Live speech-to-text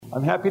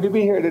I'm happy to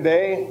be here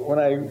today. When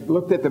I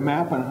looked at the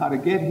map on how to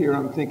get here,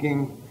 I'm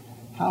thinking,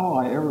 how will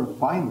I ever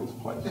find this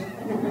place?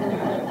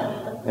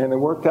 And it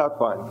worked out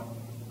fine.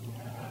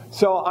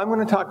 So I'm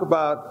going to talk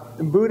about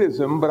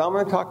Buddhism, but I'm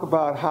going to talk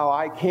about how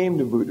I came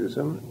to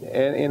Buddhism,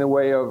 and in a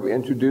way of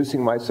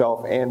introducing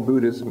myself and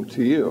Buddhism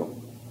to you.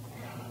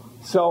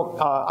 So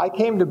I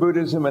came to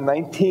Buddhism in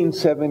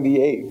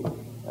 1978.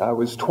 I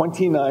was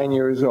 29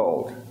 years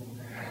old.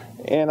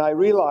 And I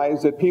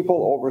realized that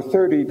people over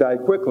 30 die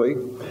quickly,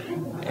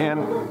 and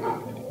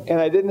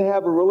I didn't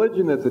have a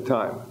religion at the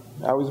time.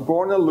 I was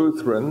born a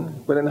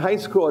Lutheran, but in high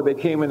school I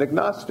became an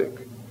agnostic,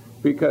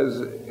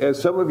 because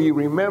as some of you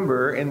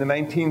remember, in the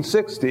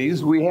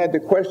 1960s, we had to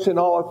question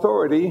all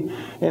authority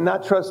and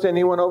not trust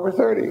anyone over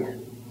 30.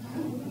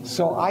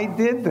 So I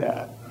did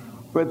that.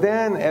 But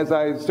then as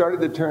I started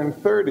to turn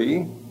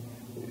 30,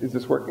 is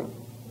this working?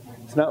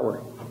 It's not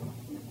working.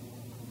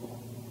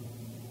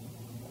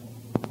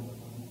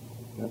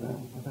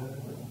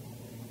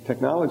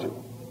 Technology.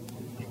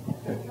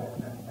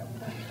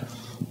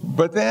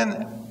 But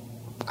then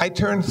I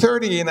turned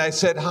 30 and I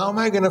said, how am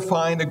I going to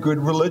find a good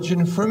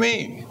religion for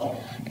me?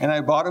 And I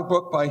bought a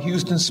book by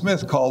Huston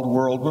Smith called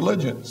World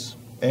Religions.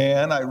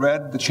 And I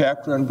read the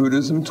chapter on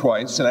Buddhism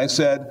twice, and I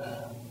said,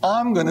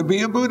 I'm going to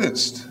be a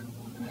Buddhist.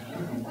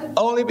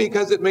 Only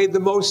because it made the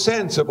most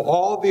sense of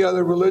all the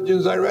other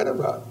religions I read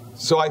about.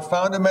 So I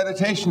found a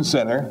meditation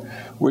center,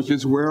 which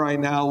is where I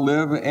now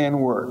live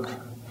and work,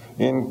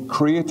 in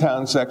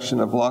Koreatown section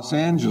of Los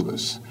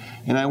Angeles.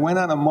 And I went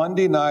on a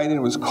Monday night, and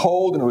it was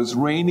cold, and it was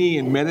rainy,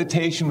 and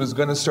meditation was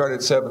going to start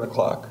at 7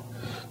 o'clock.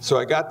 So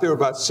I got there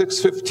about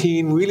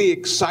 6:15, really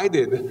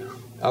excited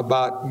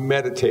about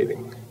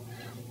meditating.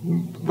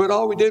 But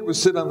all we did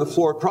was sit on the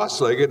floor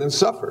cross-legged and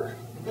suffer.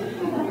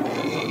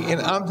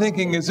 And I'm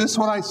thinking, is this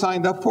what I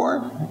signed up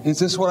for? Is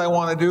this what I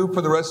want to do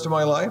for the rest of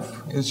my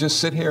life? Is just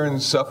sit here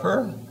and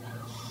suffer?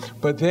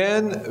 But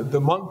then the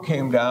monk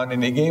came down,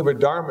 and he gave a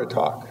Dharma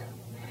talk.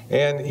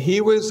 And he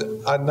was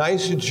a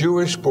nice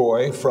Jewish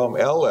boy from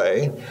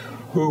LA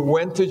who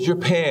went to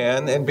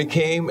Japan and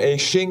became a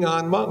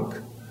Shingon monk.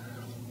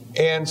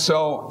 And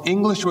so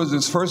English was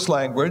his first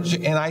language,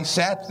 and I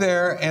sat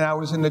there and I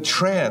was in a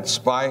trance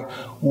by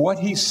what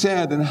he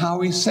said and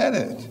how he said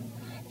it.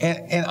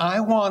 And I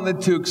wanted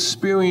to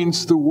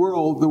experience the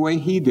world the way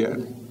he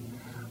did.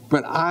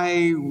 But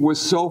I was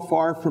so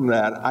far from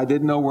that, I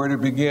didn't know where to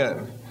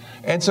begin.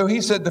 And so he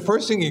said, the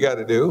first thing you got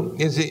to do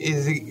is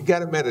you got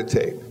to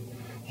meditate.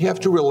 You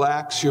have to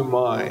relax your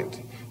mind.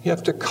 You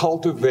have to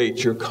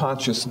cultivate your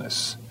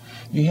consciousness.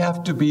 You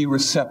have to be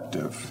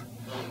receptive.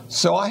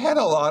 So I had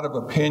a lot of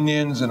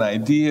opinions and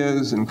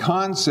ideas and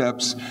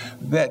concepts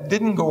that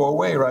didn't go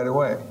away right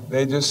away.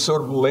 They just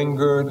sort of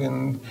lingered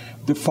and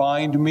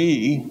defined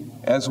me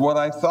as what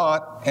I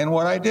thought and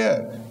what I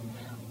did.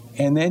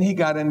 And then he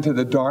got into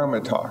the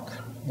Dharma talk.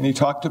 And he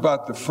talked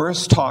about the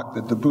first talk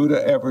that the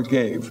Buddha ever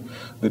gave,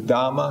 the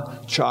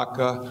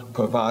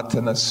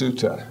Dhammacakkappavattana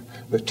Sutta,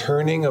 the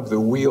turning of the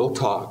wheel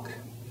talk.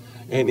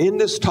 And in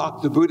this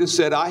talk, the Buddha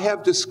said, I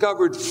have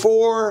discovered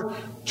 4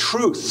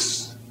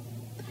 truths.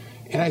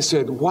 And I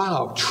said,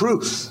 wow,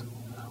 truth.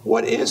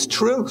 What is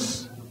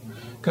truth?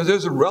 Because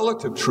there's a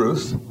relative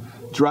truth.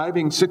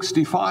 Driving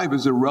 65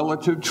 is a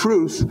relative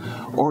truth,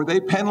 or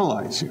they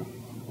penalize you.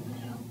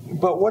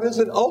 But what is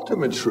an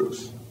ultimate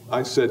truth?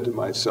 I said to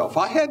myself.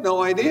 I had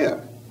no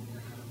idea.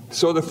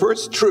 So the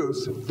first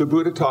truth the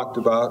Buddha talked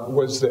about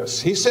was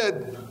this. He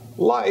said,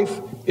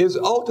 life is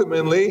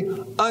ultimately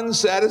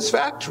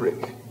unsatisfactory.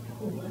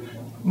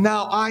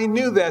 Now, I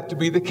knew that to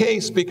be the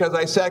case because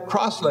I sat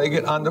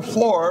cross-legged on the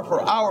floor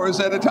for hours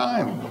at a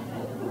time.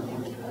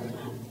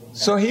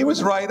 So he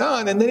was right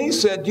on. And then he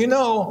said, you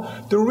know,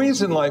 the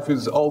reason life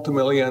is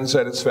ultimately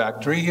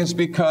unsatisfactory is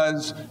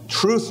because,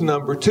 truth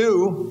number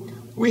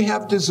 2, we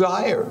have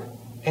desire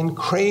and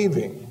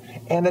craving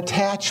and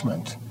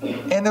attachment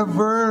and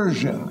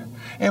aversion.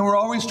 And we're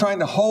always trying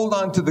to hold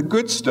on to the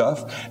good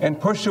stuff and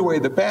push away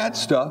the bad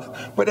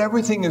stuff. But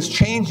everything is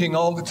changing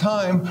all the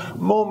time,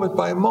 moment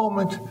by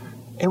moment.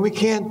 And we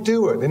can't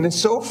do it. And it's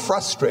so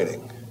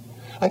frustrating.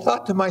 I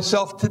thought to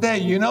myself today,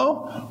 you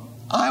know,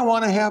 I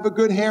want to have a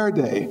good hair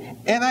day.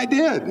 And I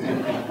did.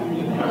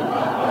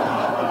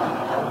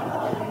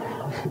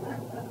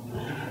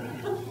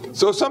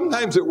 So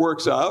sometimes it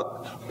works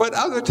out, but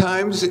other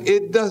times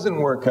it doesn't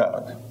work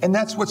out. And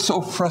that's what's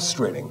so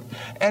frustrating.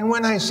 And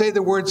when I say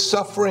the word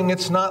suffering,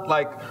 it's not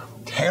like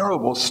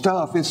terrible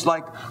stuff. It's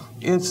like,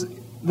 it's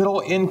little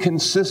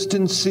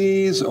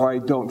inconsistencies, or I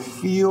don't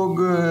feel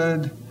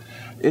good.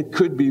 It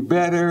could be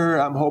better.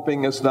 I'm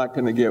hoping it's not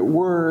going to get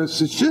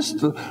worse. It's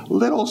just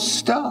little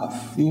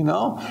stuff, you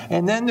know?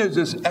 And then there's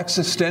this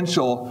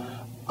existential,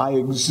 I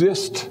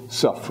exist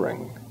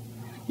suffering.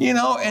 You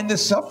know, and the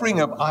suffering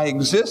of I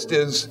exist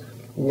is,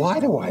 why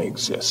do I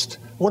exist?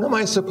 What am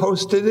I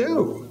supposed to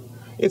do?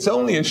 It's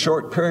only a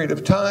short period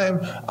of time.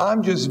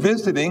 I'm just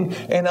visiting,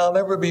 and I'll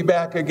never be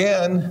back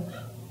again,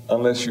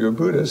 unless you're a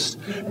Buddhist.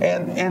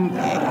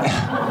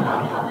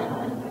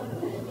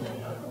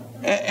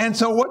 And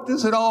so what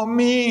does it all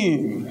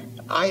mean?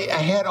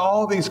 I had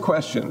all these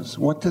questions.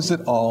 What does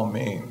it all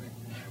mean?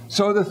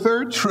 So the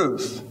third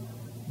truth,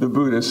 the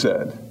Buddha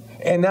said,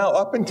 and now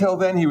up until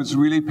then he was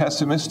really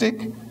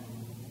pessimistic,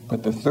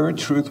 but the third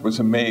truth was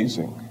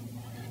amazing.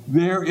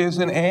 There is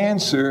an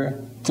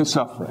answer to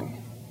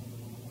suffering.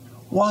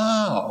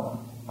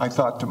 Wow, I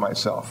thought to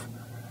myself.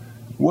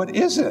 What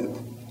is it?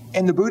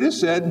 And the Buddha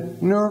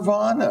said,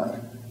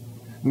 nirvana.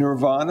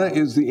 Nirvana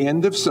is the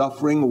end of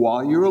suffering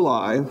while you're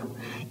alive.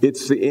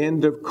 It's the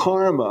end of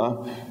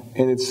karma,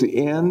 and it's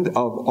the end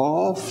of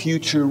all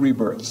future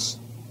rebirths.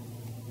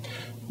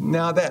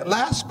 Now, that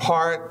last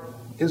part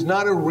is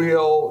not a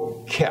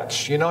real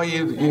catch. You know,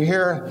 you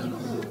hear,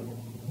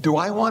 do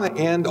I want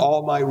to end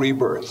all my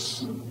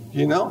rebirths?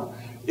 You know?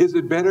 Is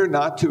it better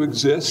not to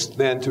exist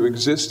than to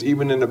exist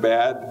even in a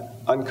bad,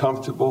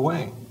 uncomfortable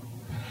way?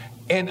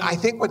 And I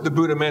think what the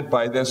Buddha meant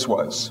by this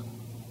was,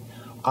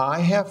 I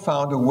have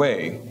found a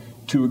way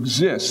to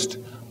exist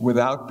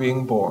without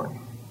being born.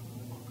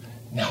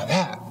 Now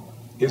that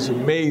is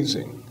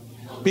amazing,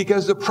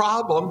 because the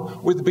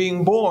problem with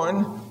being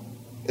born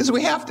is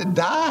we have to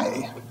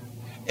die.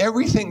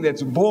 Everything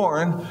that's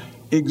born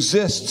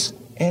exists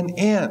and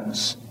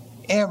ends.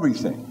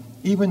 Everything,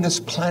 even this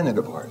planet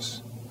of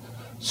ours.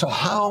 So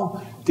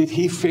how did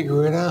he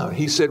figure it out?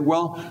 He said,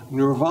 well,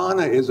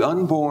 nirvana is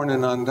unborn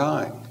and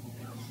undying.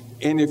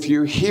 And if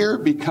you're here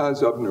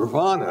because of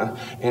nirvana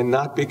and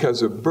not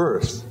because of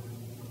birth,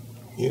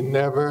 you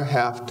never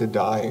have to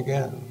die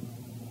again.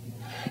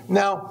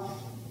 Now,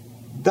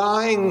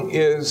 dying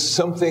is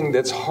something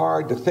that's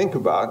hard to think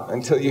about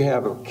until you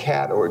have a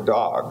cat or a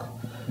dog,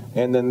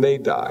 and then they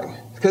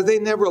die, because they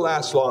never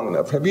last long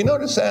enough. Have you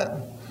noticed that?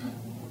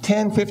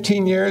 10,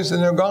 15 years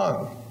and they're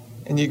gone.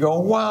 And you go,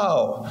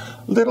 wow,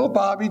 little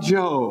Bobby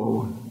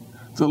Joe,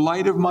 the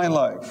light of my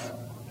life.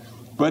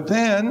 But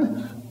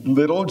then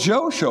little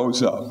Joe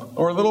shows up,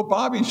 or little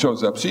Bobby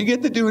shows up, so you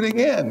get to do it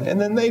again, and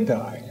then they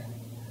die.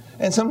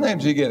 And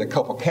sometimes you get a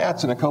couple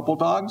cats and a couple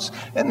dogs,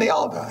 and they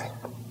all die.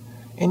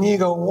 And you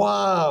go,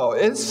 wow,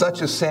 it's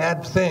such a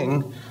sad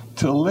thing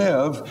to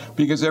live,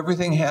 because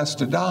everything has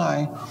to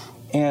die.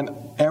 And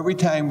every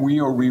time we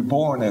are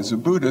reborn as a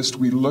Buddhist,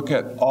 we look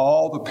at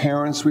all the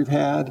parents we've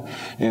had,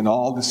 and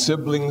all the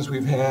siblings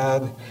we've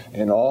had,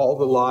 and all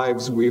the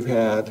lives we've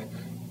had,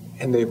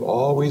 and they've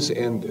always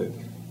ended.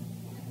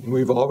 And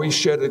we've always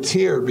shed a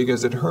tear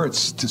because it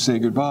hurts to say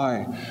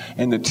goodbye.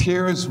 And the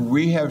tears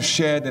we have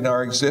shed in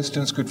our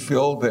existence could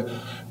fill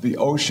the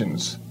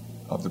oceans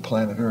of the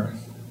planet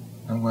Earth.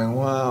 I'm going,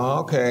 wow,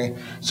 okay.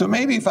 So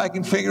maybe if I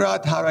can figure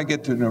out how I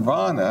get to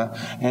nirvana,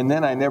 and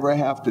then I never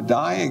have to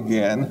die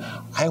again,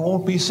 I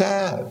won't be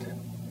sad.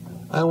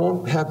 I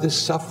won't have this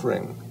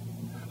suffering.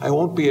 I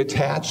won't be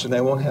attached, and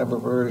I won't have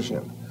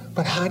aversion.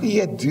 But how do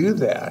you do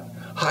that?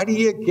 How do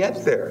you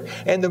get there?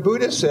 And the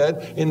Buddha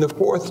said in the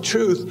fourth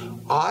truth,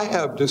 I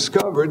have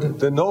discovered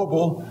the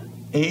noble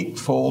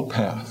eightfold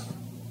path.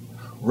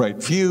 Right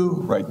view,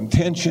 right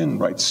intention,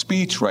 right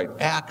speech, right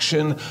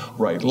action,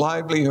 right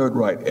livelihood,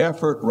 right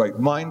effort, right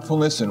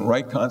mindfulness, and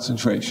right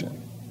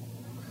concentration.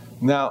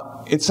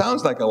 Now, it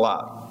sounds like a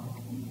lot,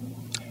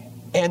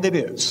 and it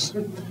is.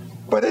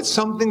 But it's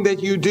something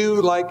that you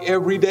do like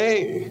every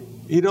day.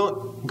 You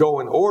don't go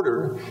in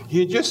order.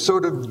 You just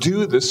sort of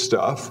do this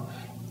stuff,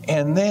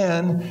 and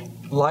then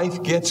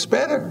life gets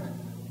better.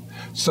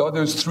 So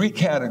there's three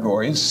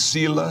categories: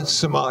 sila,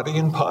 samadhi,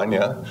 and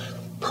panya.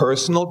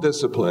 Personal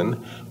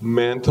discipline,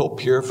 mental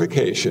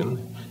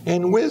purification,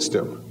 and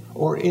wisdom,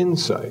 or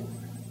insight.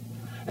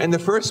 And the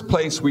first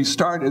place we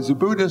start as a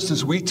Buddhist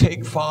is we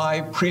take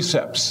 5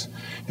 precepts.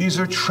 These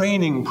are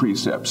training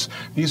precepts.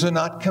 These are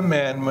not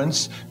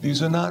commandments.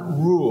 These are not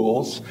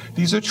rules.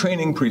 These are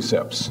training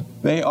precepts.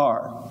 They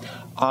are,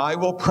 I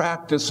will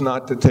practice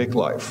not to take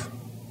life.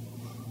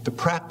 The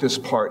practice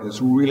part is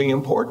really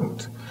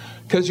important,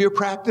 because you're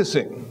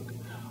practicing.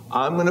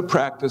 I'm going to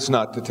practice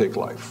not to take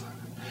life.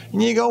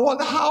 And you go, well,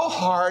 how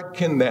hard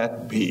can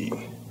that be?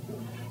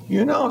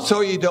 You know, so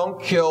you don't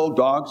kill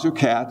dogs or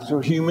cats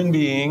or human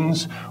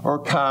beings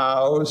or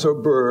cows or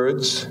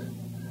birds.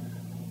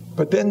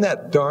 But then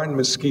that darn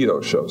mosquito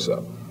shows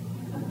up.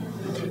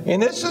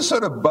 And it's just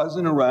sort of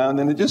buzzing around,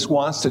 and it just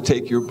wants to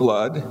take your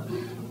blood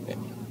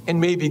and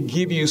maybe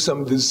give you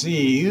some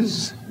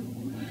disease.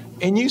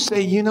 And you say,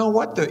 you know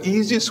what? The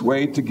easiest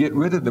way to get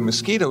rid of the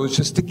mosquito is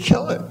just to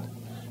kill it.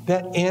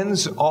 That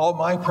ends all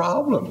my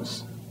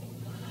problems.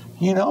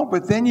 You know,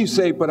 but then you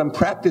say, but I'm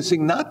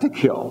practicing not to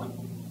kill.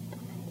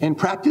 And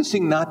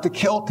practicing not to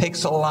kill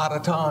takes a lot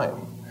of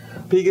time.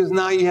 Because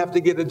now you have to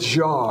get a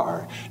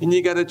jar, and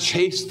you got to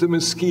chase the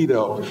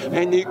mosquito,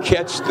 and you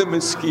catch the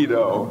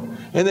mosquito,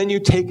 and then you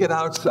take it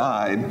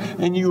outside,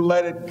 and you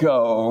let it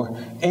go,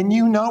 and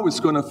you know it's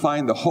going to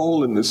find the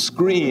hole in the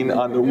screen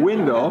on the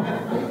window.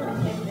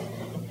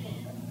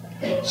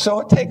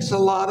 So it takes a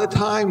lot of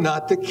time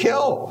not to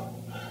kill.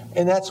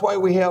 And that's why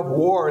we have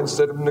war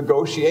instead of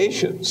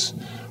negotiations.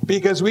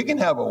 Because we can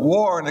have a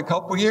war in a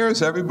couple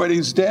years,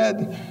 everybody's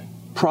dead,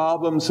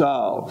 problem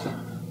solved.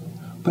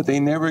 But they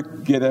never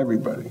get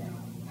everybody.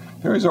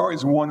 There's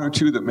always 1 or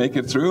 2 that make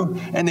it through,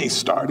 and they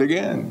start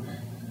again.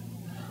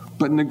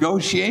 But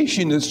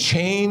negotiation is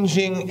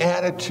changing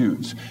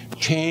attitudes,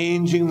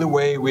 changing the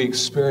way we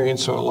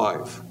experience our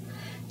life,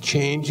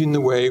 changing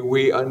the way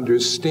we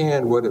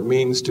understand what it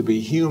means to be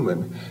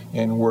human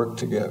and work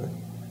together.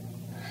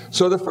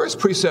 So the first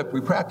precept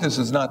we practice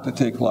is not to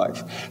take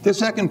life. The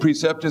second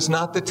precept is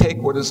not to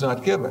take what is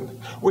not given,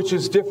 which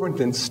is different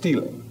than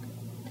stealing.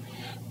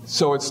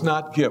 So it's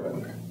not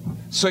given.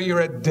 So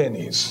you're at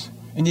Denny's,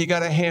 and you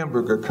got a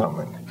hamburger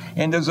coming,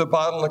 and there's a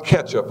bottle of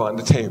ketchup on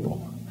the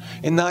table.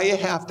 And now you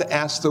have to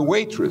ask the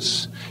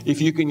waitress if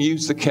you can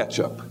use the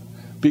ketchup,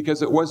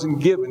 because it wasn't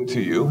given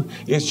to you.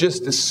 It's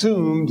just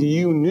assumed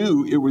you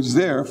knew it was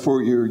there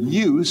for your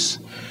use,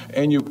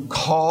 and you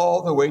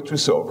call the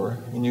waitress over,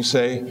 and you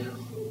say,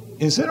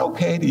 "Is it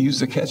okay to use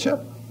the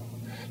ketchup?"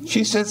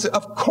 She says,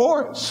 "Of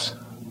course.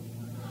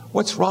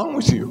 What's wrong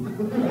with you?"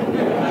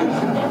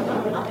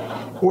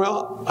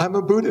 "Well, I'm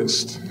a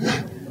Buddhist."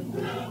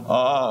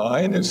 "Ah,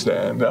 I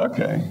understand.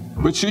 Okay.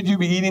 But should you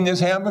be eating this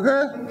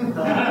hamburger?"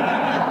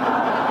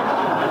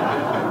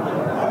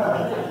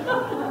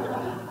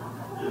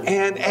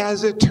 And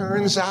as it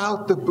turns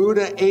out, the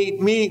Buddha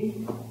ate meat.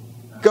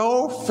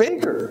 Go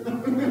figure.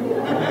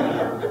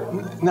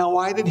 Now,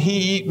 why did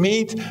he eat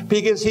meat?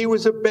 Because he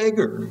was a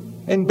beggar,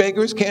 and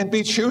beggars can't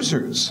be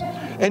choosers.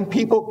 And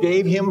people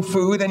gave him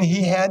food, and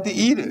he had to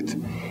eat it.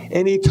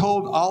 And he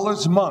told all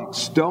his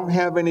monks, don't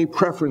have any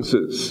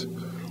preferences.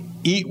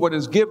 Eat what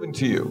is given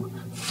to you.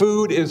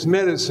 Food is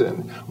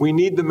medicine. We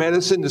need the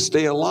medicine to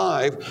stay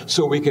alive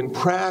so we can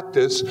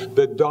practice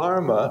the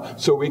Dharma,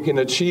 so we can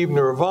achieve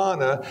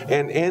nirvana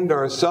and end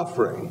our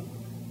suffering.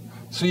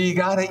 So you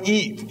got to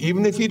eat,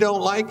 even if you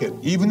don't like it,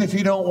 even if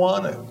you don't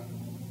want it.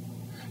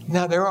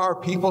 Now, there are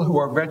people who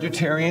are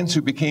vegetarians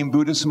who became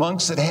Buddhist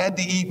monks that had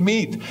to eat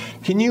meat.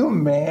 Can you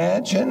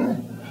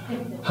imagine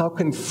how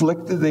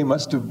conflicted they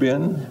must have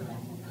been?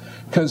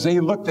 Because they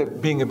looked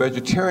at being a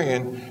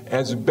vegetarian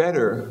as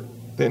better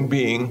than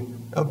being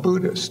a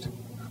Buddhist.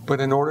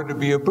 But in order to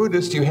be a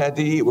Buddhist, you had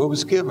to eat what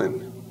was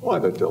given.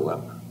 What a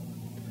dilemma.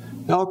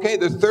 Now, okay,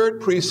 the third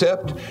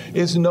precept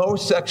is no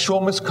sexual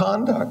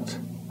misconduct.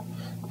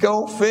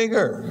 Go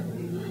figure.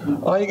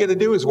 All you got to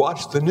do is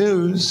watch the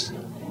news,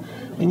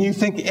 and you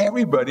think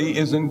everybody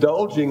is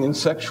indulging in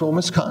sexual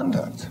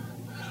misconduct.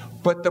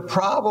 But the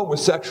problem with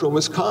sexual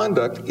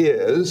misconduct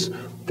is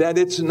that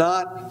it's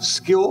not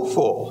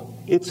skillful.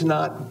 It's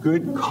not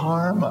good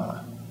karma.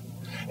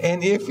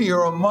 And if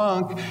you're a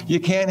monk, you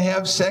can't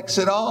have sex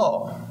at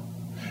all.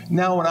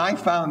 Now, when I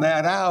found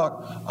that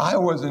out, I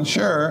wasn't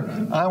sure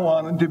I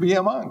wanted to be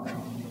a monk,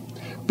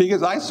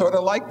 because I sort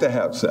of like to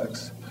have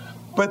sex.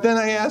 But then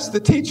I asked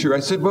the teacher, I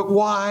said, but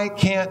why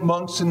can't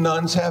monks and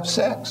nuns have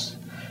sex?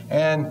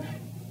 And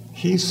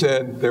he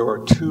said there are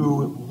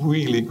two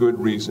really good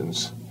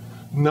reasons.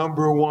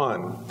 Number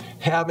one,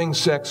 having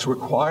sex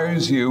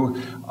requires you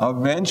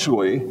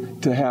eventually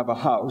to have a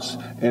house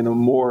and a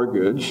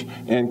mortgage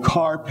and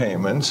car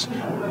payments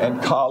and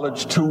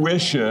college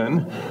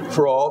tuition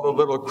for all the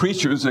little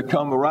creatures that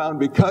come around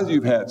because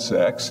you've had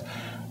sex.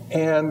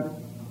 And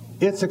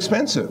it's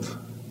expensive.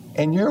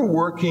 And you're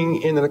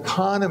working in an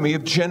economy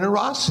of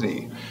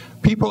generosity.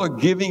 People are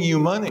giving you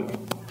money,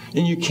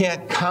 and you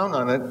can't count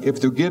on it if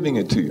they're giving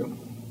it to you.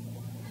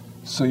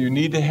 So you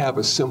need to have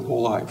a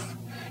simple life.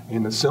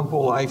 And a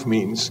simple life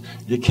means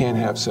you can't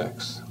have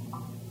sex.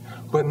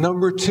 But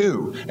number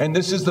two, and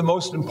this is the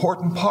most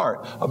important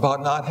part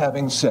about not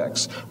having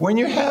sex, when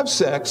you have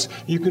sex,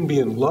 you can be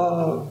in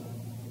love,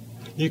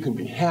 you can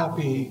be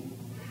happy,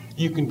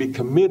 you can be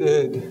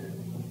committed.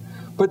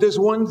 But there's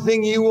one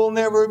thing you will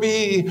never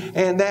be,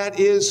 and that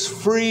is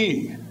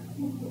free.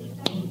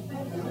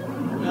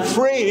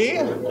 Free?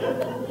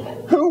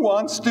 Who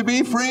wants to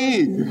be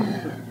free?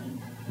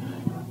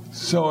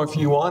 So if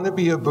you want to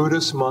be a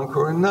Buddhist monk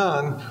or a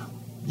nun,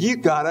 you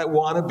gotta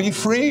want to be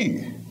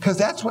free. Because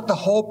that's what the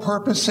whole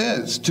purpose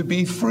is, to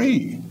be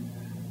free.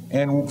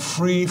 And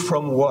free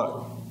from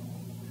what?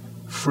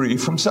 Free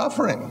from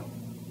suffering.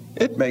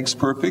 It makes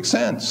perfect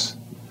sense.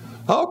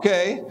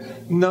 Okay,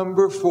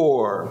 number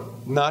 4,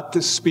 not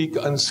to speak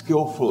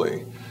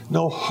unskillfully.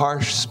 No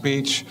harsh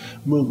speech,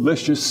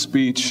 malicious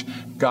speech,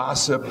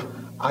 gossip,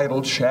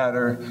 idle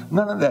chatter,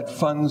 none of that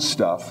fun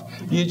stuff.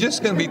 You're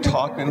just going to be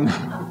talking,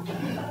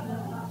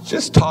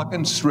 just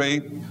talking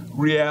straight,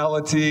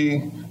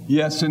 reality,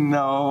 yes and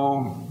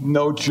no,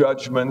 no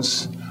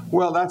judgments.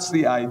 Well, that's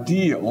the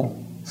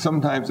ideal.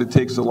 Sometimes it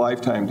takes a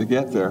lifetime to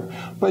get there.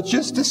 But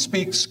just to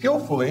speak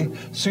skillfully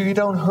so you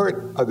don't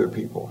hurt other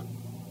people.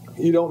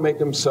 You don't make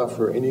them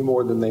suffer any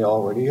more than they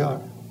already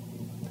are.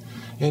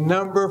 And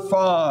number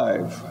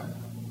 5,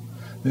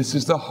 this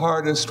is the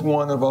hardest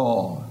one of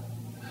all,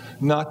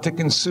 not to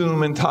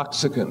consume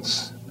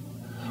intoxicants.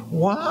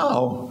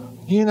 Wow,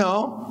 you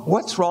know,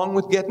 what's wrong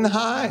with getting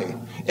high?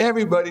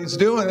 Everybody's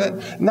doing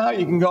it. Now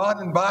you can go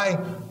out and buy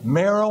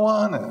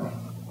marijuana.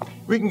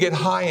 We can get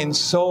high in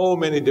so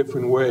many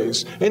different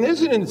ways. And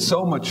isn't it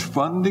so much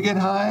fun to get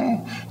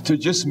high? To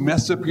just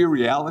mess up your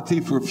reality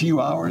for a few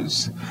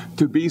hours?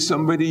 To be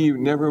somebody you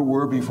never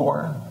were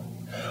before?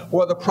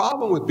 Well, the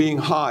problem with being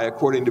high,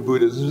 according to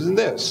Buddhism, is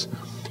this.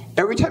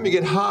 Every time you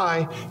get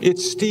high, it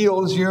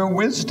steals your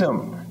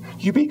wisdom.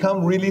 You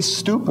become really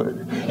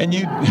stupid.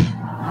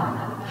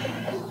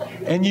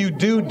 And you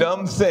do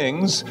dumb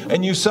things,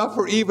 and you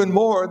suffer even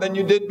more than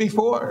you did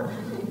before.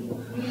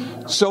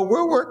 So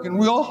we're working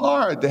real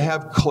hard to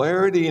have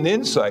clarity and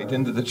insight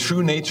into the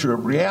true nature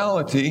of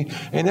reality,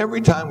 and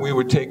every time we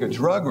would take a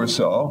drug or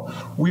so,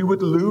 we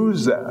would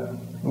lose that.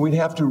 We'd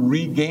have to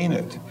regain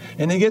it.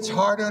 And it gets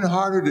harder and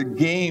harder to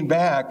gain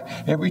back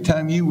every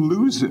time you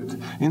lose it.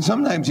 And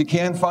sometimes you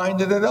can't find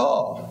it at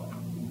all.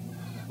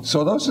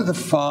 So those are the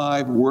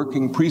 5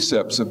 working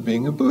precepts of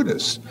being a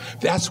Buddhist.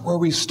 That's where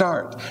we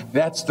start.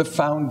 That's the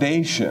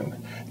foundation.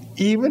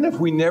 Even if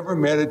we never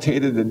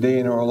meditated a day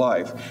in our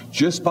life,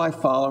 just by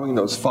following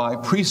those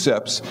 5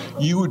 precepts,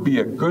 you would be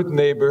a good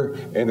neighbor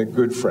and a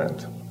good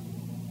friend.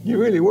 You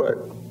really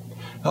would.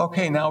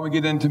 Okay, now we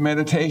get into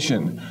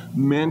meditation,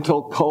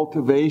 mental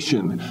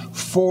cultivation,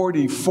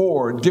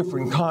 44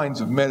 different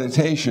kinds of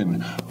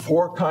meditation,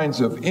 4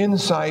 kinds of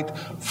insight,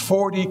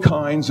 40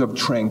 kinds of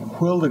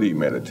tranquility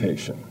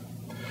meditation.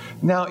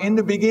 Now, in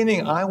the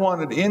beginning, I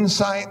wanted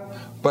insight,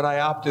 but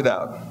I opted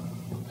out.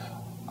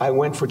 I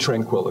went for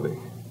tranquility.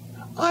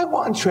 I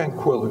want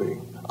tranquility.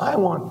 I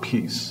want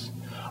peace.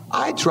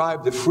 I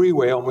drive the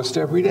freeway almost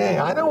every day.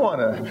 I don't want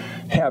to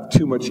have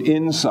too much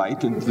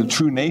insight into the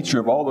true nature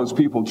of all those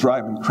people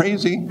driving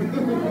crazy.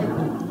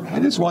 I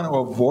just want to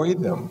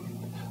avoid them.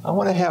 I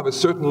want to have a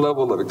certain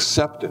level of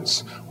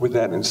acceptance with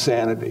that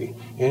insanity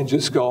and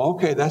just go,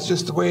 okay, that's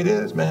just the way it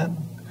is, man.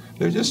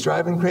 They're just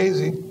driving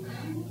crazy.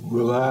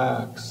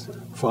 Relax.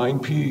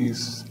 Find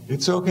peace.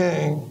 It's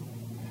okay.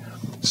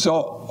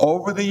 So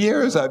over the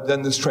years, I've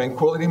done this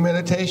tranquility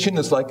meditation.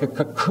 It's like a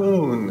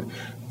cocoon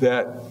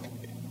that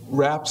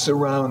wraps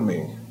around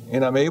me.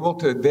 And I'm able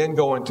to then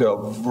go into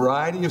a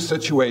variety of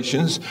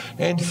situations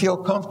and feel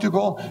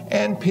comfortable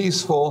and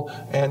peaceful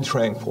and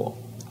tranquil.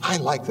 I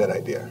like that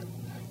idea,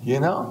 you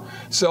know?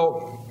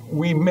 So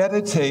we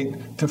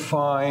meditate to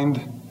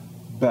find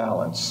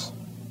balance.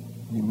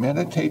 We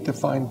meditate to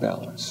find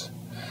balance.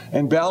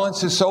 And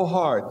balance is so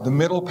hard. The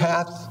middle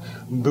path,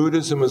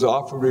 Buddhism is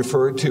often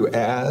referred to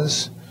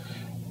as,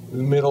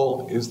 the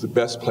middle is the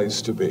best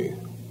place to be.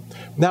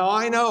 Now,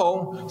 I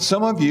know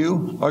some of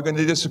you are going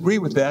to disagree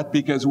with that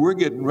because we're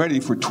getting ready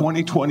for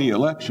 2020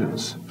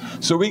 elections.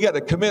 So we got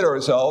to commit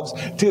ourselves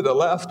to the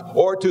left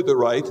or to the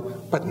right,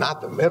 but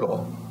not the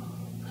middle.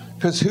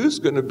 Because who's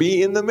going to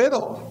be in the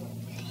middle?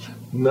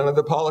 None of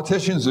the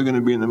politicians are going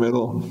to be in the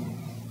middle.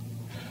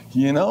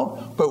 You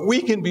know? But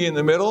we can be in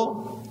the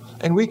middle,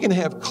 and we can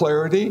have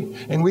clarity,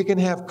 and we can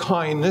have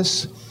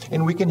kindness,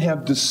 and we can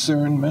have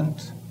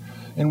discernment,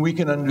 and we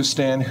can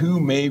understand who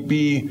may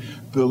be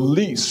the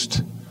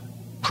least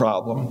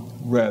problem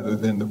rather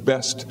than the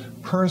best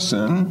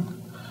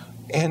person.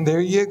 And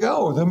there you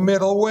go, the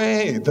middle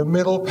way, the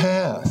middle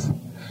path.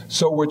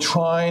 So we're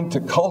trying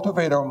to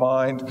cultivate our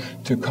mind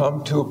to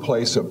come to a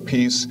place of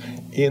peace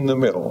in the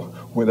middle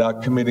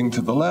without committing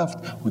to the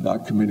left,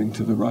 without committing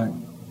to the right.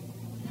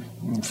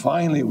 And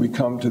finally, we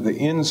come to the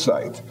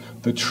insight,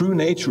 the true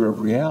nature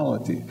of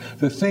reality,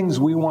 the things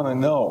we want to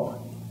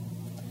know,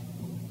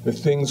 the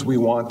things we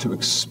want to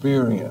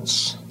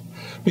experience.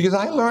 Because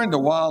I learned a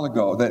while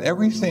ago that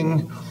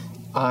everything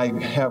I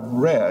have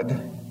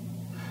read,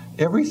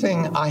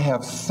 everything I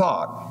have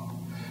thought,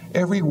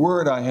 every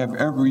word I have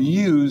ever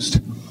used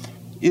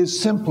is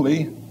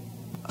simply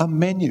a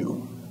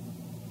menu.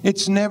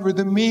 It's never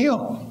the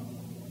meal.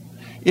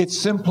 It's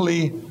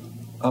simply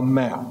a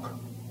map.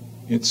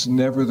 It's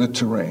never the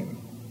terrain.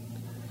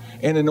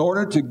 And in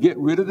order to get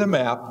rid of the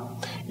map,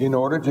 in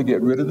order to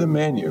get rid of the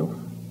menu,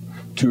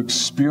 to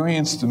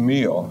experience the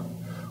meal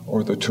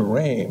or the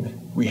terrain,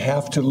 we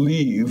have to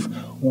leave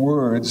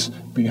words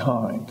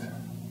behind.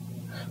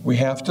 We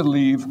have to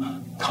leave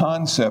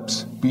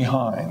concepts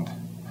behind.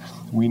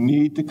 We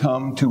need to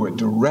come to a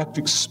direct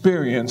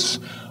experience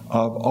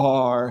of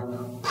our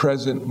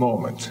present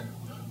moment,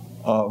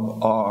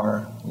 of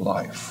our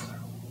life.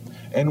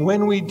 And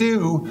when we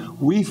do,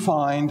 we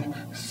find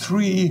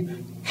 3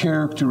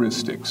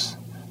 characteristics: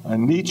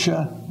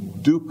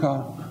 anicca,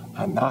 dukkha,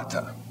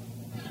 anatta.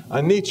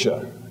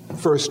 Anicca,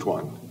 first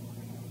one,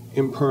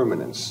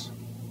 impermanence.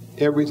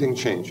 Everything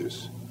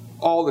changes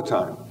all the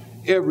time,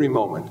 every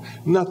moment.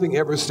 Nothing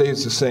ever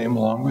stays the same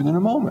longer than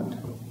a moment,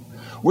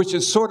 which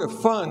is sort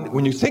of fun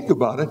when you think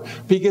about it,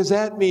 because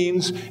that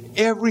means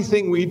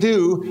everything we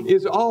do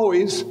is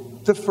always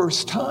the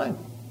first time.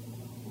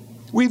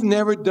 We've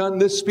never done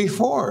this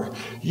before.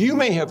 You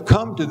may have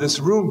come to this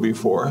room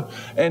before,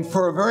 and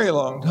for a very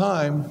long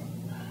time,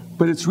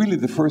 but it's really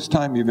the first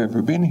time you've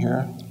ever been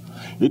here.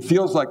 It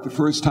feels like the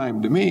first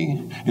time to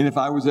me, and if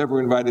I was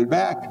ever invited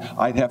back,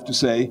 I'd have to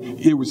say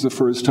it was the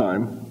first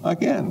time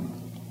again.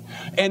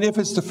 And if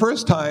it's the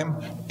first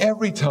time,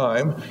 every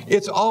time,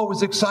 it's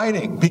always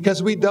exciting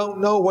because we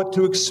don't know what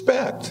to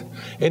expect.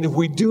 And if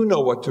we do know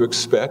what to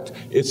expect,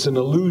 it's an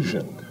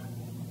illusion.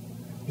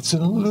 It's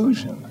an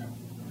illusion.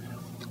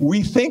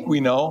 We think we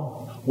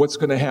know what's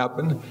going to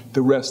happen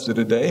the rest of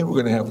the day. We're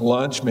going to have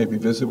lunch, maybe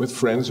visit with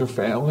friends or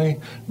family,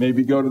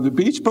 maybe go to the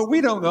beach, but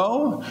we don't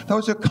know.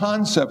 Those are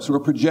concepts we're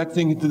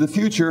projecting into the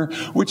future,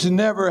 which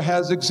never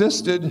has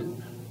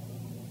existed,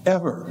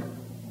 ever.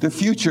 The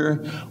future,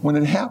 when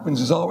it happens,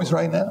 is always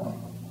right now.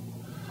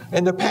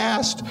 And the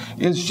past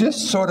is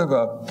just sort of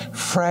a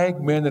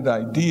fragmented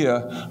idea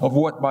of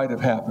what might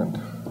have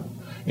happened,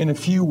 in a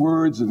few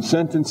words and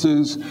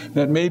sentences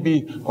that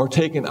maybe are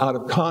taken out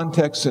of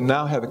context and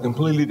now have a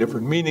completely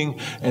different meaning,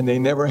 and they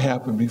never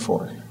happened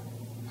before.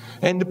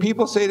 And the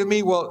people say to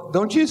me, well,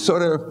 don't you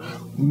sort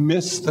of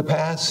miss the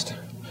past?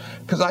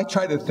 Because I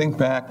try to think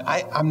back.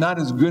 I'm not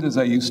as good as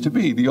I used to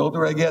be. The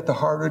older I get, the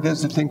harder it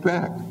is to think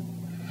back.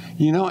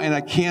 You know, and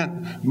I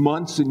can't,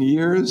 months and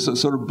years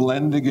sort of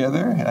blend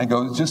together. And I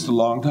go, it's just a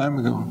long time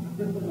ago.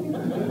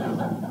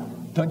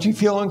 Don't you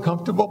feel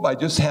uncomfortable by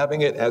just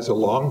having it as a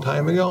long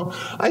time ago?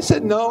 I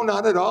said, no,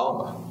 not at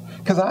all.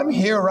 Because I'm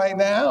here right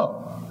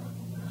now.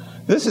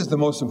 This is the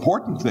most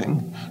important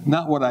thing,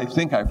 not what I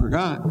think I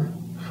forgot,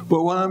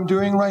 but what I'm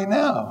doing right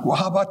now. Well,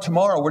 how about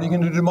tomorrow? What are you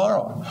going to do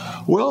tomorrow?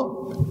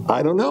 Well,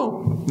 I don't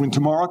know. When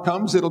tomorrow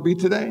comes, it'll be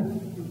today.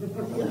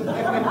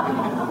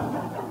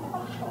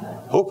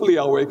 Hopefully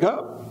I'll wake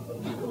up,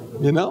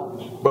 you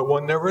know, but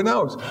one never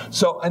knows.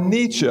 So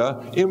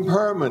anicca,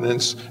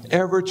 impermanence,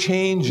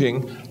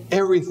 ever-changing,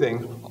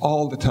 everything,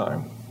 all the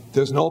time.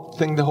 There's no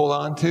thing to hold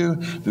on to.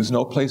 There's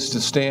no place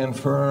to stand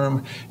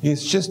firm.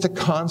 It's just a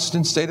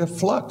constant state of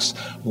flux,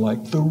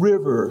 like the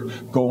river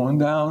going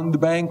down the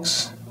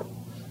banks.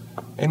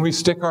 And we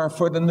stick our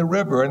foot in the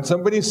river. And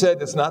somebody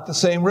said it's not the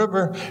same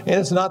river and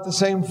it's not the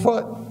same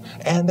foot.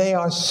 And they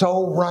are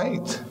so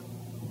right.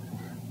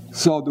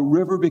 So the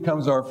river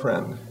becomes our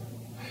friend.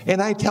 And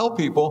I tell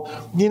people,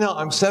 you know,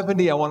 I'm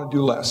 70, I want to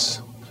do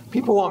less.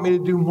 People want me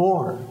to do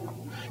more.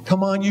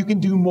 Come on, you can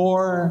do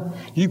more.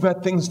 You've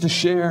got things to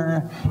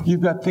share.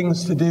 You've got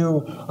things to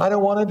do. I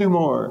don't want to do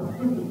more.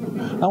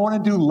 I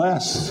want to do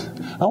less.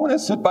 I want to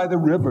sit by the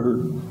river,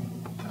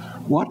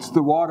 watch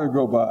the water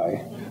go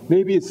by.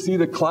 Maybe see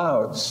the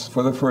clouds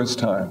for the first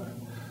time.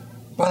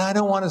 But I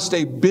don't want to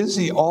stay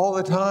busy all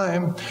the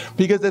time,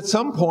 because at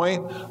some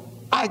point,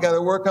 I got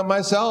to work on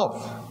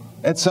myself.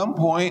 At some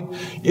point,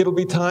 it'll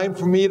be time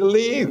for me to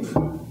leave.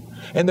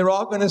 And they're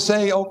all going to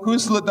say, oh,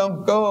 Kusala,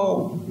 don't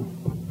go.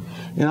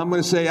 And I'm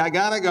going to say, I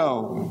got to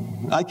go.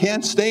 I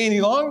can't stay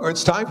any longer.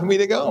 It's time for me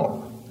to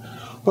go.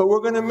 But we're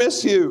going to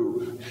miss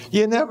you.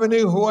 You never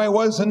knew who I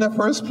was in the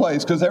first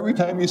place, because every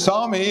time you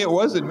saw me, it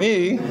wasn't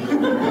me.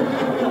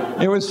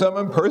 It was some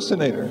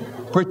impersonator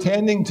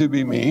pretending to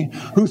be me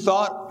who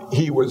thought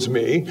he was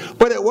me.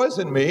 But it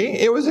wasn't me.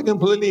 It was a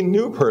completely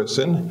new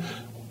person.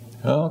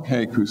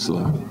 Okay,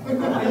 Kusala.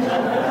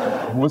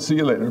 We'll see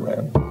you later,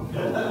 man.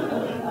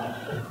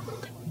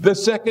 The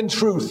second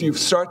truth you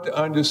start to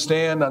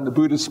understand on the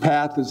Buddhist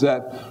path is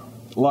that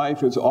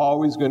life is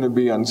always going to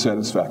be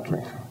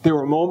unsatisfactory. There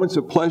are moments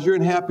of pleasure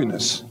and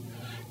happiness,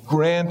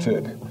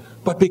 granted,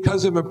 but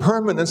because of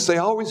impermanence, they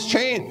always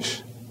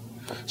change.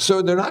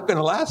 So they're not going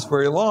to last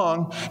very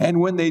long, and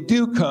when they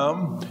do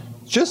come,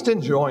 just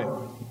enjoy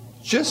them.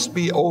 Just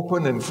be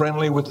open and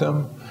friendly with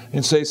them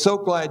and say, so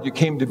glad you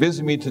came to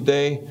visit me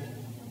today,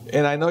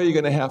 and I know you're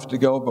going to have to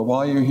go, but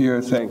while you're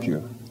here, thank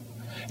you.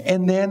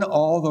 And then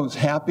all those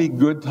happy,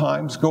 good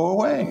times go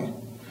away.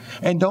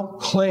 And don't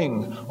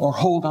cling or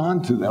hold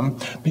on to them,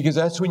 because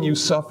that's when you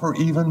suffer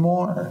even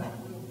more.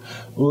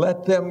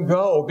 Let them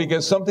go,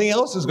 because something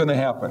else is going to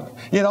happen.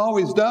 It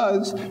always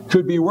does.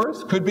 Could be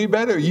worse, could be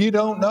better. You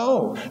don't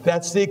know.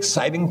 That's the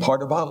exciting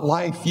part about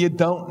life. You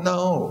don't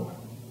know.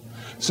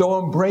 So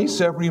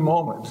embrace every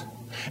moment.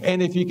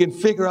 And if you can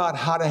figure out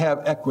how to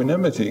have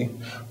equanimity,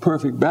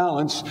 perfect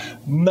balance,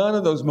 none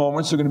of those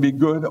moments are going to be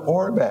good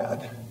or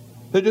bad.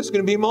 They're just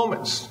going to be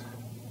moments.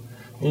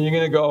 And you're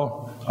going to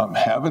go, I'm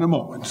having a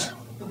moment.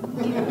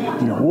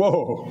 You go,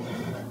 whoa.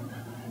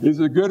 Is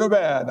it good or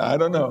bad? I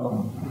don't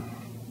know.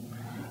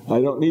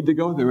 I don't need to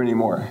go there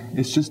anymore.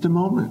 It's just a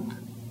moment.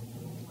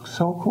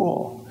 So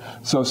cool.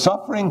 So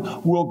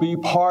suffering will be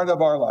part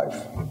of our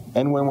life.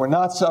 And when we're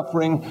not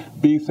suffering,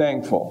 be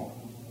thankful.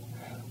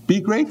 Be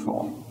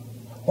grateful.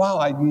 Wow,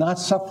 I'm not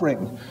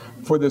suffering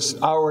for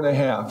this hour and a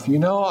half. You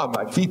know,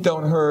 my feet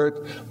don't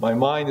hurt. My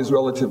mind is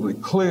relatively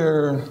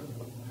clear.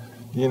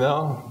 You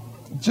know,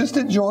 just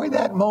enjoy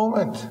that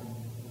moment.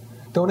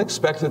 Don't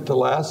expect it to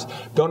last.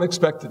 Don't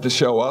expect it to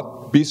show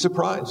up. Be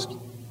surprised.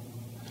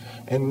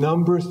 And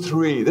number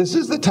 3, this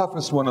is the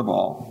toughest one of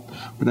all,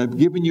 but I've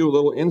given you a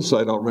little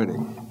insight already.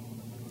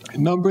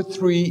 Number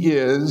 3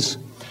 is,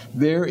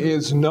 there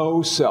is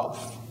no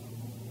self.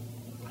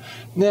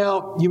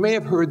 Now, you may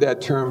have heard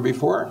that term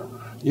before.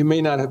 You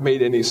may not have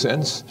made any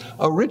sense.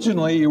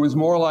 Originally, it was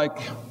more like,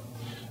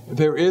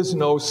 there is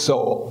no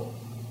soul.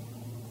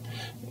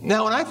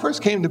 Now, when I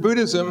first came to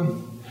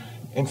Buddhism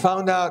and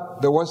found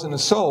out there wasn't a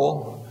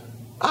soul,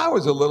 I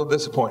was a little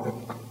disappointed.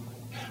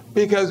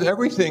 Because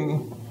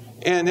everything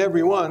and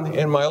everyone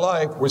in my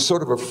life was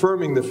sort of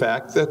affirming the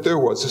fact that there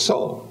was a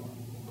soul.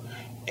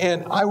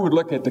 And I would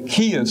look at the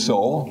key of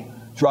soul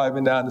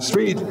driving down the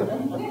street.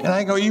 And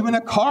I go, even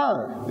a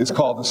car is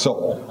called a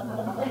soul.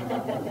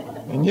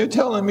 And you're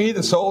telling me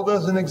the soul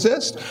doesn't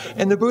exist?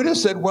 And the Buddha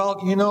said, well,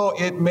 you know,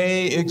 it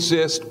may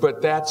exist,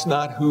 but that's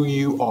not who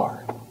you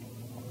are.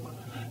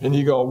 And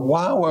you go,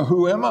 wow, well,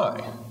 who am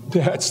I?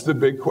 That's the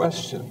big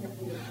question.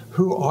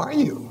 Who are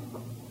you?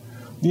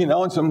 You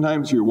know, and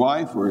sometimes your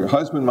wife or your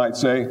husband might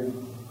say,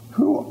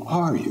 who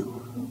are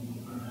you?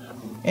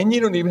 And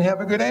you don't even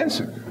have a good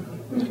answer,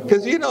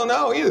 because you don't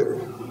know either.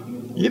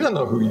 You don't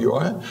know who you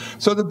are.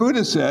 So the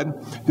Buddha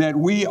said that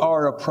we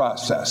are a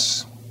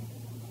process,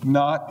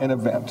 not an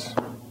event.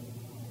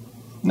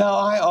 Now,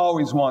 I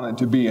always wanted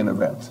to be an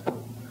event.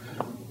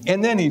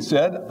 And then he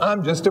said,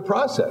 I'm just a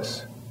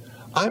process.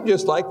 I'm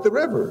just like the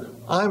river.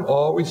 I'm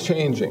always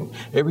changing.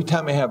 Every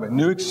time I have a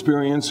new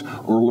experience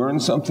or learn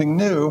something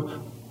new,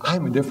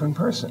 I'm a different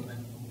person.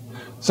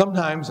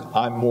 Sometimes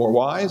I'm more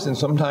wise and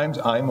sometimes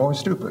I'm more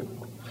stupid.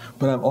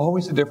 But I'm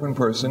always a different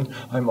person.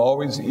 I'm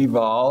always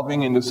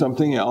evolving into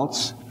something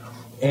else.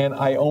 And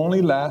I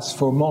only last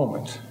for a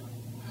moment.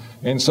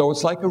 And so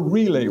it's like a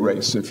relay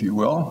race, if you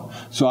will.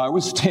 So I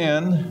was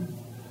 10,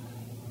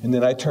 and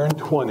then I turned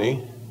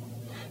 20,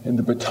 and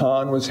the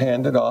baton was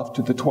handed off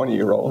to the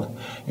 20-year-old.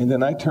 And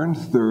then I turned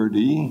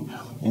 30,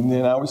 and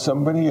then I was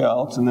somebody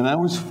else, and then I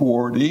was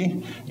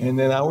 40, and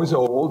then I was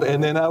old,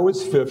 and then I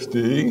was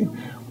 50,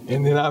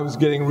 and then I was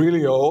getting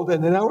really old,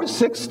 and then I was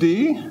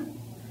 60,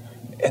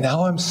 and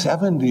now I'm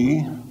 70,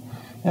 and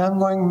I'm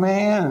going,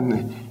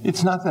 man,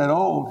 it's not that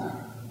old.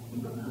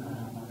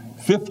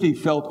 50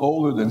 felt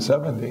older than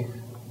 70.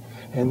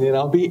 And then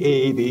I'll be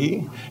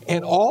 80.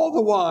 And all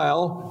the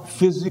while,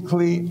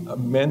 physically,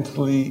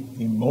 mentally,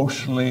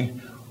 emotionally,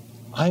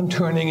 I'm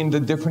turning into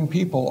different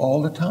people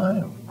all the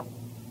time.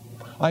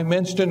 I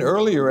mentioned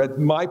earlier, at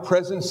my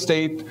present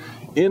state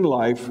in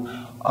life,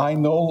 I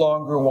no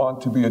longer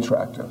want to be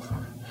attractive.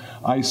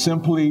 I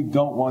simply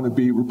don't want to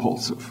be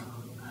repulsive.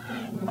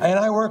 And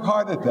I work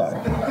hard at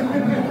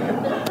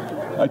that.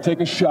 I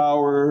take a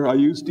shower, I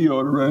use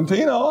deodorant,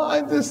 you know,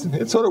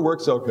 it sort of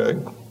works okay.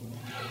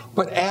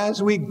 But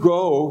as we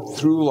go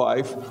through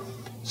life,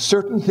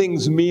 certain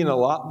things mean a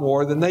lot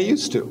more than they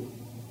used to.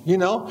 You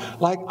know,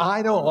 like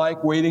I don't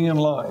like waiting in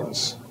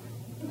lines.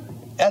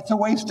 That's a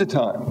waste of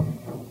time.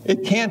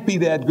 It can't be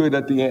that good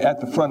at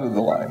the front of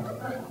the line.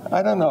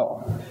 I don't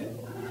know.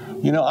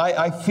 You know,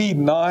 I feed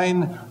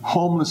 9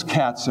 homeless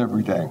cats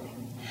every day.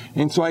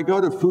 And so I go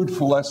to Food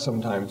for Less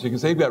sometimes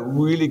because they've got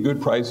really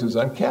good prices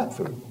on cat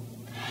food.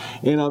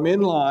 And I'm in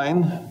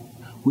line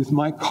with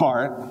my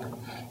cart,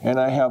 and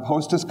I have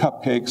Hostess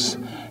cupcakes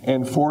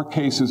and 4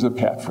 cases of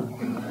cat food.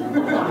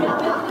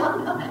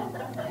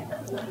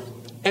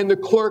 And the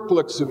clerk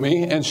looks at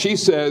me, and she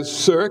says,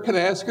 "Sir, can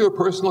I ask you a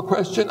personal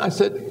question?" I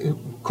said,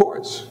 "Of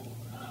course.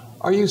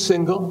 Are you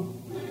single?"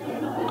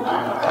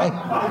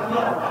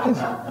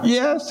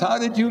 "Yes, how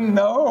did you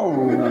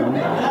know?"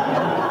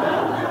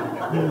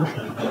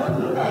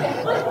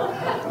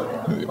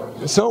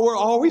 So we're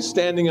always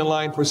standing in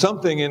line for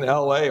something in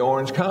LA,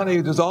 Orange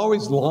County. There's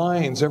always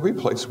lines every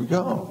place we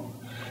go.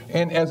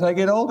 And as I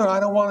get older,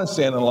 I don't want to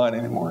stand in line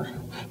anymore.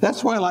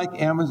 That's why I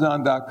like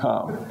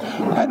Amazon.com.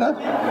 I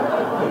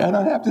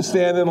don't have to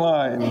stand in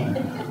line.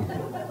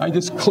 I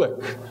just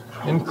click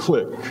and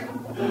click.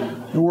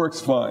 It works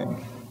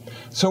fine.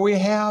 So we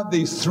have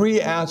these 3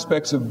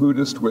 aspects of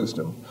Buddhist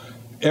wisdom.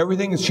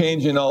 Everything is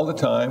changing all the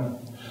time.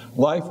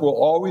 Life will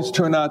always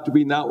turn out to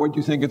be not what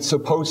you think it's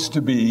supposed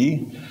to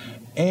be.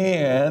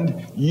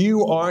 And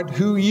you aren't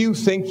who you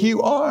think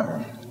you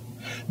are.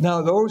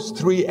 Now, those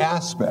 3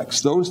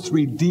 aspects, those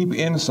 3 deep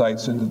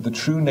insights into the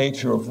true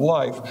nature of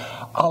life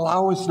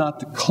allow us not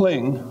to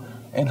cling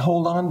and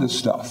hold on to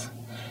stuff.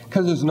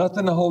 Because there's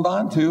nothing to hold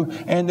on to,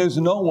 and there's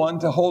no one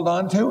to hold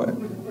on to it.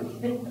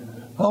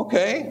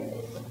 Okay?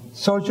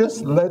 So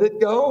just let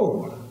it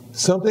go.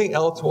 Something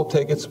else will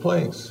take its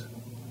place.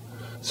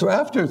 So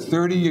after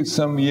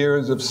 30-some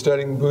years of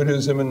studying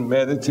Buddhism and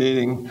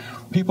meditating,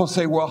 people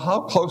say, well, how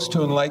close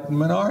to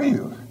enlightenment are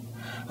you?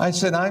 I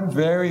said, I'm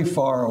very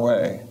far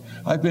away.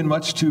 I've been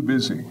much too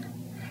busy.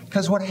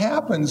 Because what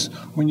happens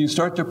when you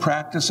start to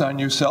practice on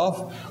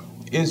yourself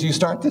is you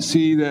start to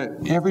see that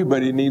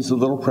everybody needs a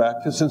little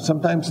practice and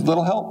sometimes a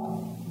little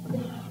help.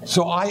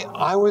 So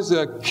I was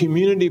a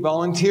community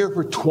volunteer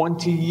for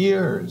 20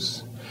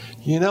 years.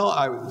 You know,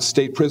 I was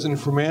state prison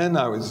for men,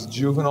 I was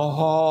juvenile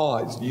hall,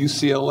 I was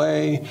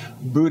UCLA,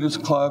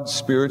 Buddhist club,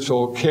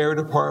 spiritual care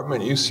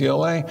department,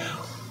 UCLA,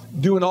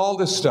 doing all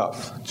this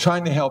stuff,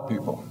 trying to help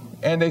people.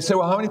 And they said,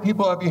 well, how many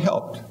people have you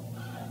helped?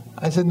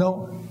 I said,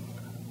 no,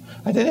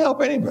 I didn't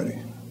help anybody.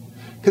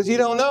 Because you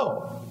don't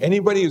know.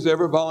 Anybody who's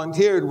ever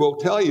volunteered will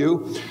tell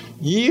you,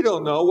 you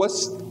don't know what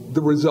the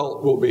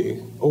result will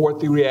be or what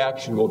the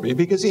reaction will be,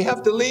 because you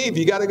have to leave.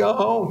 You got to go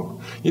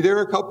home. You're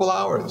there a couple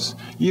hours.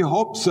 You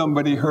hope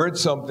somebody heard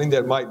something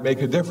that might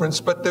make a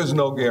difference, but there's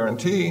no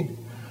guarantee.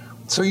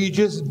 So you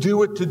just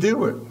do it to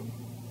do it.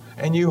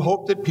 And you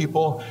hope that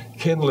people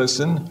can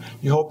listen.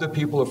 You hope that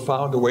people have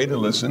found a way to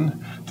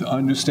listen, to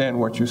understand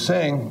what you're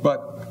saying,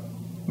 but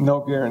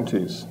no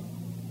guarantees.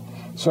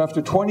 So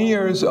after 20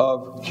 years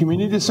of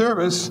community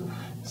service,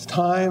 it's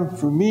time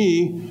for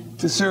me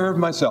to serve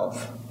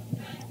myself.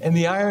 And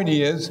the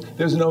irony is,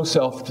 there's no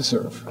self to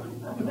serve.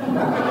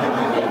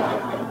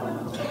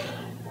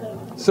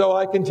 So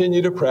I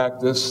continue to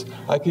practice.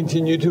 I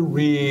continue to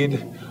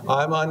read.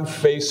 I'm on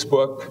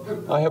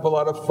Facebook. I have a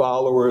lot of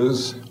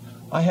followers.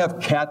 I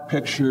have cat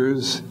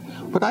pictures.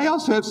 But I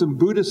also have some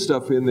Buddhist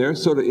stuff in there,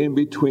 sort of in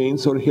between,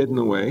 sort of hidden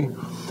away.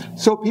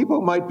 So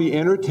people might be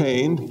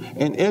entertained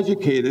and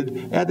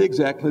educated at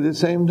exactly the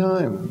same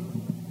time.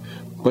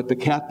 But the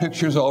cat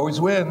pictures always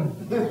win.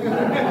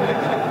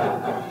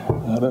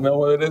 I don't know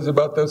what it is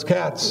about those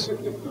cats.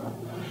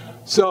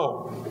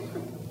 So,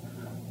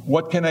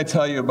 what can I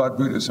tell you about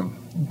Buddhism?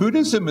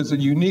 Buddhism is a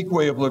unique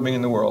way of living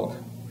in the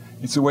world.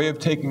 It's a way of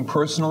taking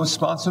personal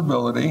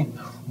responsibility,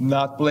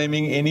 not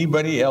blaming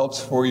anybody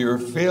else for your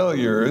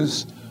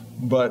failures,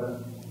 but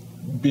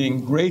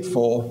being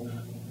grateful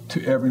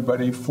to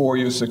everybody for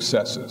your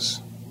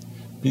successes.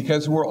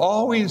 Because we're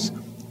always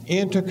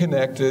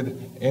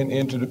interconnected and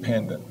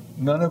interdependent.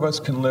 None of us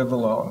can live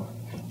alone.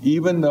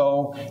 Even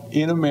though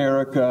in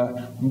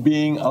America,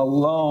 being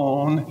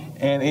alone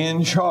and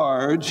in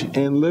charge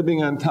and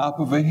living on top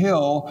of a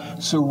hill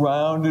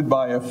surrounded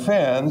by a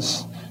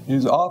fence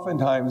is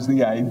oftentimes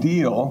the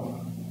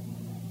ideal,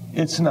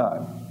 it's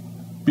not.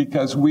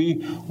 Because we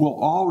will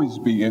always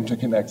be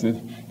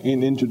interconnected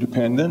and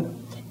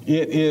interdependent.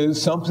 It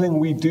is something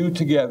we do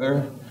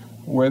together,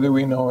 whether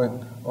we know it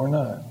or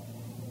not.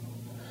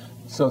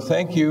 So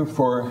thank you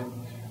for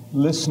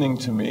listening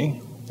to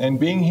me and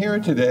being here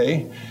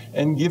today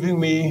and giving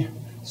me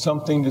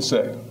something to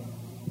say.